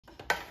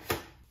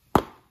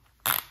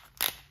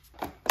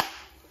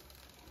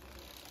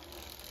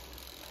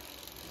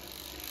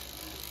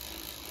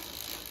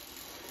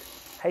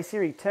Hey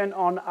Siri, turn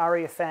on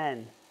Aria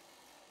Fan.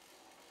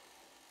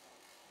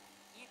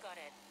 You got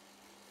it.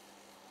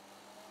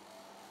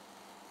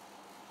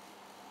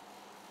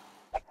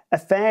 A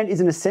fan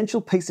is an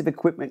essential piece of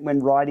equipment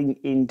when riding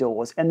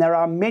indoors, and there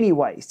are many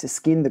ways to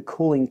skin the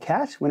cooling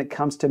cat when it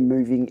comes to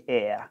moving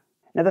air.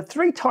 Now, the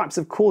three types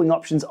of cooling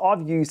options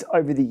I've used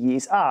over the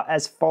years are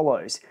as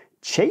follows.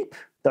 Cheap,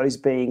 those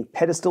being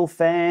pedestal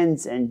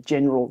fans and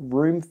general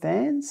room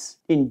fans.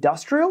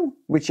 Industrial,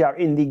 which are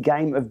in the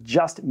game of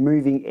just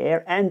moving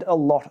air and a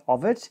lot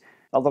of it.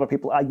 A lot of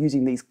people are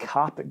using these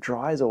carpet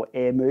dryers or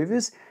air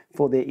movers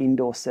for their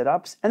indoor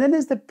setups. And then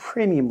there's the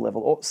premium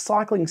level or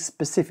cycling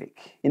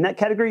specific. In that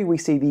category, we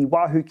see the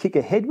Wahoo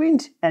Kickr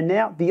Headwind and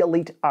now the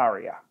Elite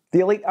Aria. The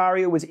Elite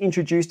Aria was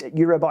introduced at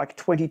Eurobike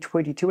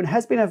 2022 and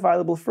has been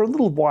available for a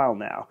little while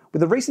now,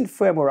 with a recent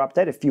firmware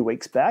update a few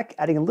weeks back,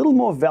 adding a little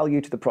more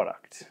value to the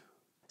product.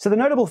 So the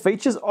notable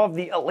features of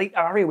the Elite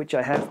Aria, which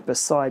I have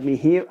beside me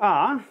here,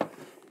 are,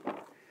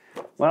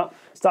 well,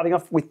 starting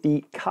off with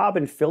the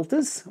carbon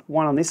filters,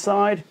 one on this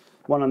side,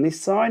 one on this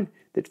side,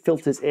 that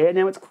filters air.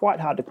 Now, it's quite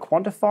hard to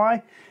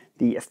quantify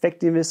the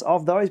effectiveness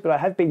of those, but I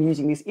have been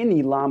using this in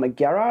the Lama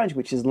garage,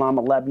 which is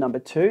Lama Lab number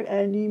 2,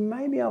 and you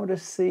may be able to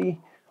see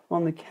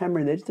on the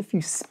camera there just a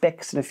few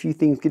specks and a few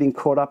things getting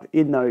caught up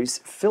in those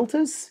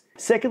filters.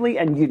 Secondly,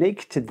 and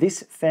unique to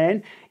this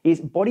fan, is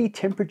body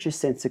temperature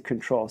sensor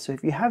control. So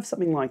if you have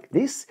something like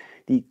this,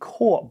 the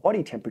core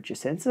body temperature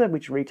sensor,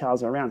 which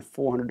retails around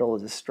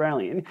 $400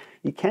 Australian,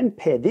 you can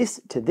pair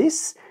this to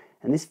this,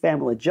 and this fan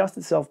will adjust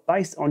itself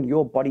based on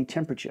your body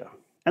temperature.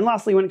 And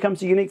lastly, when it comes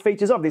to unique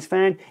features of this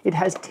fan, it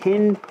has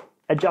 10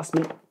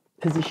 adjustment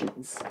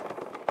positions.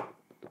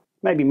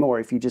 Maybe more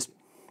if you just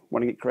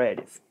want to get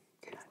creative.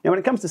 Now, when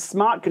it comes to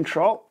smart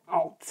control,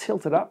 I'll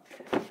tilt it up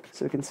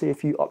so you can see a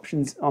few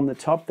options on the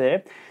top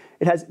there.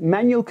 It has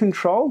manual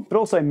control, but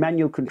also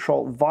manual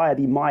control via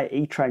the My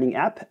eTraining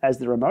app as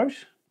the remote.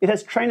 It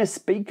has trainer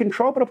speed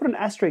control, but I'll put an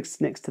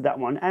asterisk next to that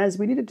one as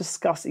we need to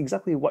discuss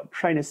exactly what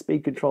trainer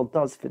speed control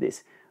does for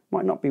this.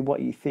 Might not be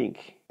what you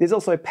think. There's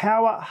also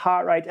power,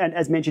 heart rate, and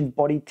as mentioned,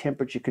 body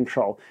temperature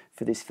control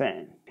for this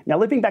fan. Now,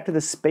 looping back to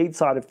the speed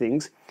side of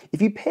things,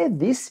 if you pair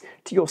this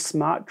to your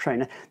smart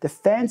trainer, the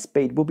fan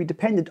speed will be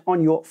dependent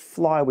on your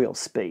flywheel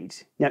speed.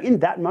 Now, in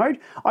that mode,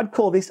 I'd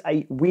call this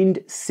a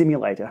wind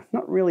simulator,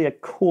 not really a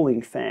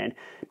cooling fan,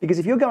 because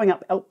if you're going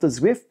up Alpe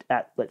d'Huez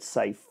at, let's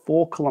say,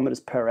 4 kilometers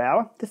per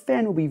hour, the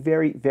fan will be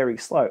very, very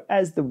slow,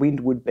 as the wind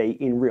would be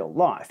in real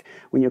life.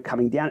 When you're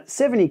coming down at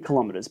 70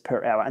 kilometers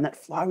per hour and that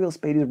flywheel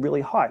speed is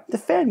really high, the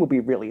fan will be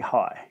really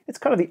high. It's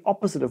kind of the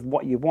opposite of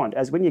what you want,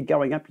 as when you're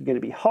going up, you're going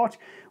to be hot.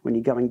 When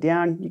you're going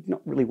down, you're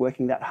not really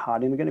working that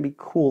hard and you're going to be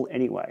cool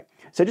anyway.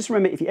 So just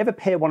remember, if you ever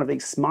pair one of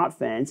these smart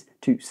fans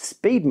to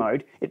speed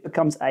mode, it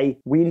becomes a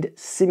wind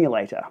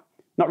simulator,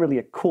 not really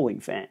a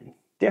cooling fan.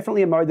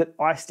 Definitely a mode that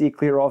I steer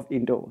clear of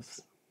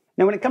indoors.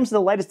 Now, when it comes to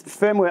the latest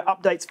firmware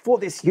updates for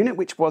this unit,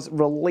 which was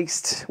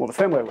released, well, the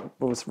firmware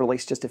was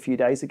released just a few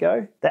days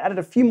ago, they added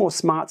a few more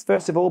smarts,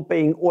 first of all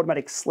being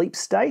automatic sleep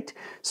state.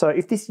 So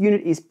if this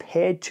unit is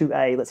paired to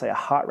a, let's say, a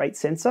heart rate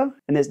sensor,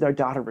 and there's no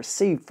data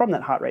received from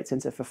that heart rate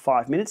sensor for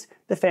 5 minutes,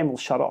 the fan will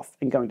shut off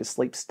and go into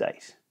sleep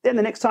state. Then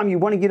the next time you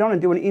want to get on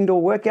and do an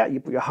indoor workout, you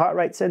put your heart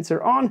rate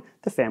sensor on,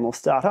 the fan will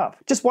start up.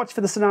 Just watch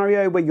for the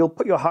scenario where you'll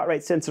put your heart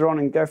rate sensor on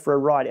and go for a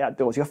ride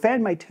outdoors. Your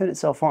fan may turn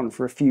itself on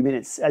for a few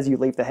minutes as you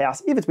leave the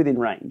house, if it's within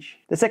range.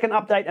 The second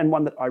update, and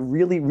one that I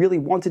really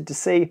wanted to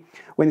see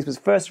when this was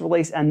first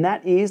released, and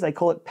that is, they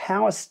call it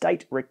power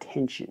state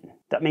retention.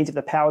 That means if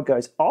the power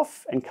goes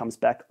off and comes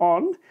back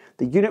on,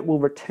 the unit will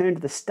return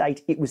to the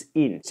state it was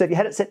in. So if you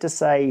had it set to,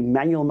 say,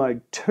 manual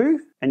mode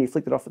 2, and you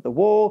flicked it off at the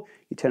wall,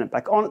 you turn it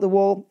back on at the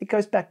wall, it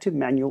goes back to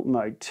manual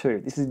mode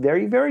 2. This is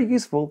very, very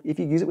useful if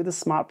you use it with a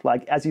smart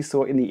plug, as you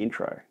saw in the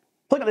intro.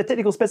 Looking at the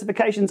technical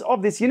specifications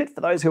of this unit,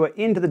 for those who are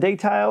into the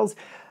details,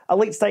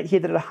 Elite state here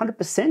that at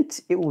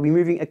 100%, it will be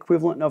moving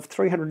equivalent of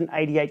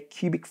 388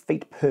 cubic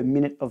feet per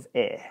minute of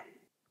air.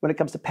 When it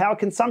comes to power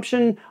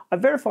consumption, I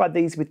verified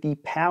these with the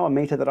power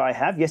meter that I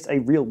have. Yes, a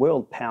real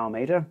world power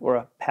meter or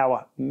a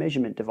power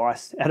measurement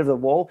device out of the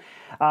wall.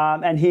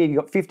 And here you've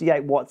got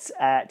 58 watts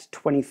at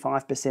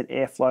 25%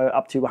 airflow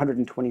up to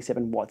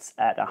 127 watts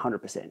at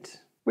 100%,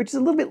 which is a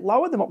little bit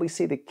lower than what we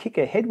see the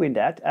Kickr Headwind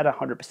at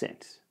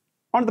 100%.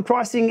 On to the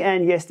pricing,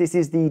 and yes, this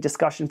is the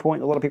discussion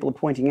point a lot of people are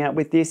pointing out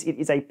with this. It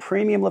is a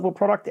premium level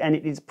product and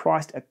it is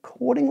priced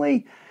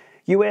accordingly.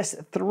 US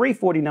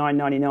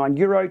 $349.99,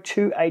 Euro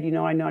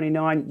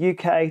 $289.99,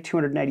 UK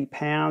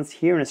 £280,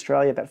 here in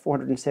Australia about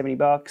 470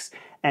 bucks,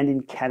 and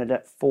in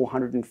Canada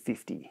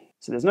 450.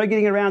 So there's no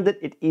getting around it.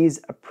 It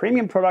is a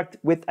premium product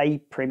with a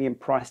premium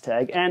price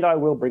tag, and I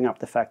will bring up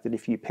the fact that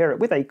if you pair it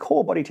with a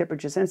core body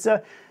temperature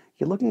sensor,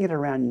 you're looking at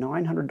around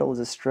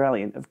 $900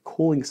 Australian of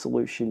cooling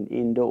solution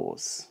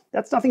indoors.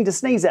 That's nothing to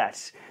sneeze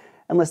at,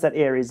 unless that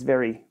air is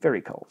very,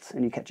 very cold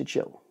and you catch a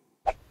chill.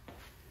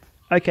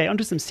 Okay,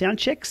 onto some sound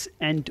checks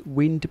and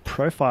wind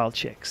profile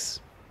checks.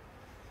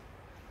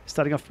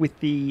 Starting off with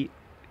the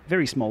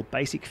very small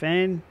basic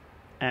fan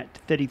at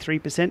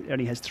 33%, it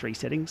only has 3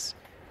 settings.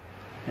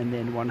 and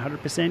then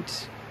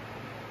 100%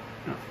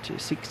 up to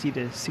 60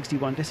 to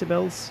 61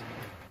 decibels.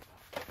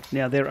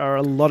 Now there are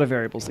a lot of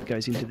variables that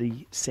goes into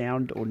the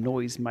sound or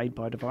noise made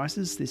by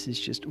devices. This is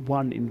just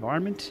one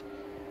environment.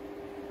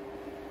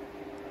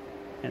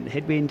 And the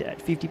headwind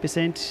at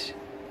 50%.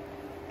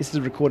 This is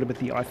recorded with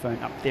the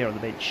iPhone up there on the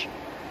bench.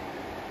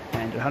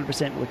 And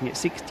 100% we're looking at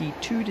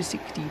 62 to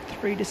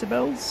 63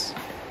 decibels.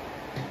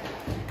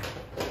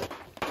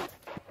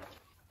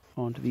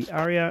 Onto the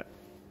Aria,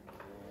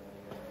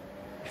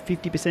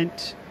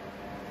 50%,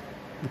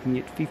 looking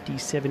at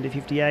 57 to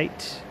 58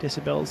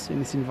 decibels in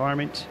this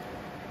environment.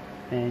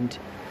 And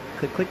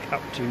click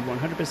up to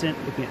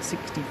 100%, looking at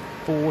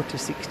 64 to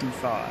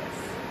 65.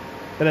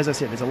 But as I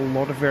said, there's a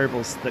lot of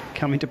variables that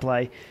come into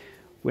play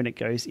when it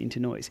goes into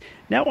noise.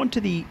 Now onto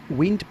the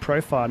wind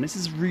profile, and this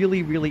is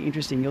really, really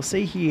interesting. You'll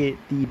see here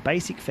the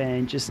basic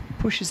fan just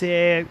pushes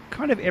air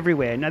kind of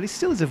everywhere. Now this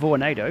still is a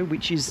Vornado,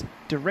 which is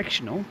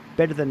directional,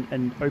 better than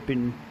an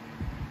open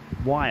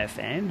wire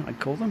fan, I'd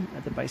call them,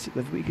 at the basic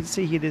level. You can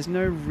see here there's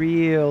no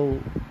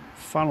real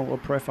funnel or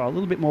profile. A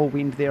little bit more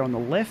wind there on the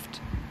left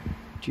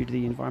due to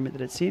the environment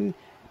that it's in.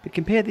 But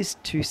compare this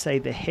to, say,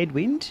 the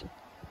Headwind,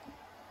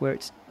 where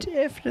it's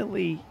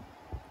definitely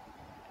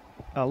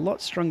a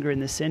lot stronger in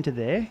the center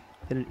there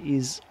than it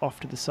is off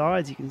to the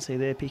sides. You can see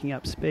there picking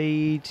up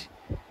speed,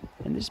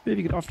 and just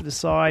moving it off to the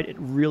side, it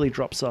really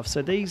drops off.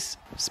 So these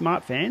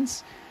smart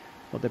fans,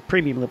 or the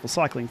premium level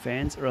cycling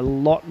fans, are a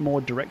lot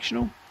more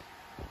directional.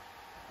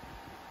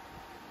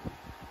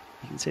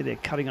 You can see they're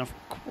cutting off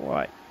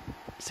quite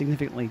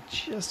significantly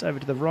just over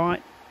to the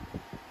right.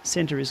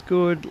 Center is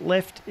good,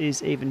 left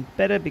is even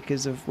better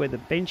because of where the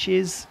bench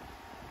is.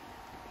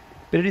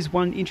 But it is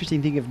one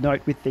interesting thing of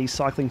note with these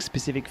cycling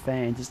specific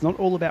fans. It's not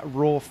all about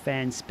raw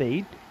fan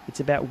speed.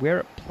 It's about where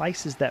it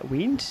places that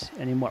wind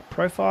and in what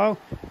profile,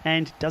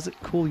 and does it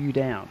cool you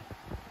down.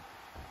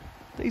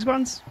 These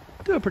ones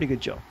do a pretty good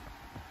job.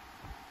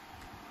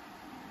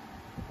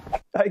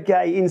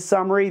 Okay, in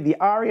summary, the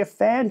Aria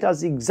fan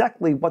does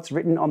exactly what's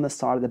written on the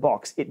side of the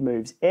box. It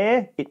moves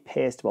air, it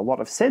pairs to a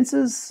lot of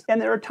sensors, and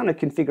there are a ton of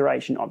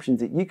configuration options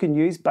that you can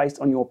use based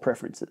on your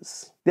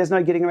preferences. There's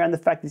no getting around the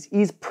fact this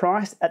is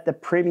priced at the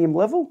premium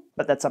level,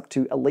 but that's up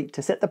to Elite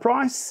to set the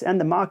price and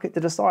the market to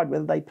decide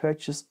whether they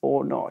purchase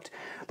or not.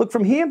 Look,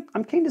 from here,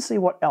 I'm keen to see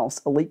what else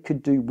Elite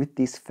could do with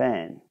this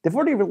fan. They've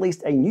already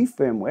released a new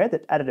firmware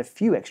that added a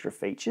few extra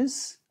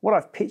features. What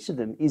I've pitched to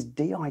them is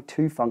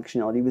DI2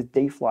 functionality with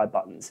D-Fly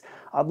buttons.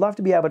 I'd love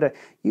to be able to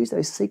use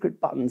those secret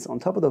buttons on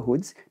top of the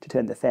hoods to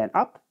turn the fan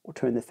up or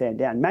turn the fan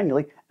down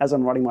manually as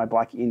I'm riding my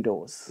bike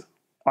indoors.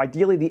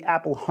 Ideally, the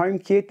Apple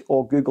HomeKit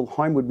or Google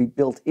Home would be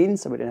built in,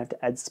 so we don't have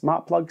to add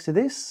smart plugs to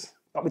this.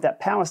 But with that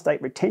power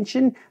state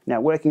retention,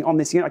 now working on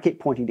this unit, I keep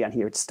pointing down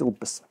here, it's still,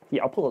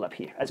 yeah, I'll pull it up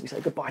here as we say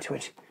goodbye to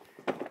it.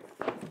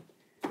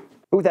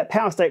 But with that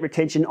power state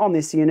retention on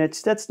this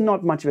unit, that's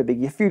not much of a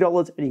biggie. A few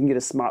dollars and you can get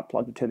a smart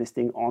plug to turn this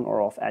thing on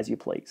or off as you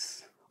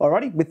please.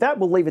 Alrighty, with that,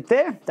 we'll leave it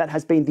there. That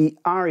has been the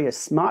Aria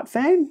Smart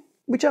Fan,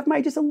 which I've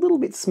made just a little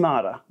bit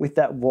smarter with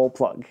that wall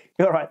plug.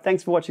 Alright,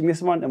 thanks for watching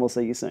this one, and we'll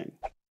see you soon.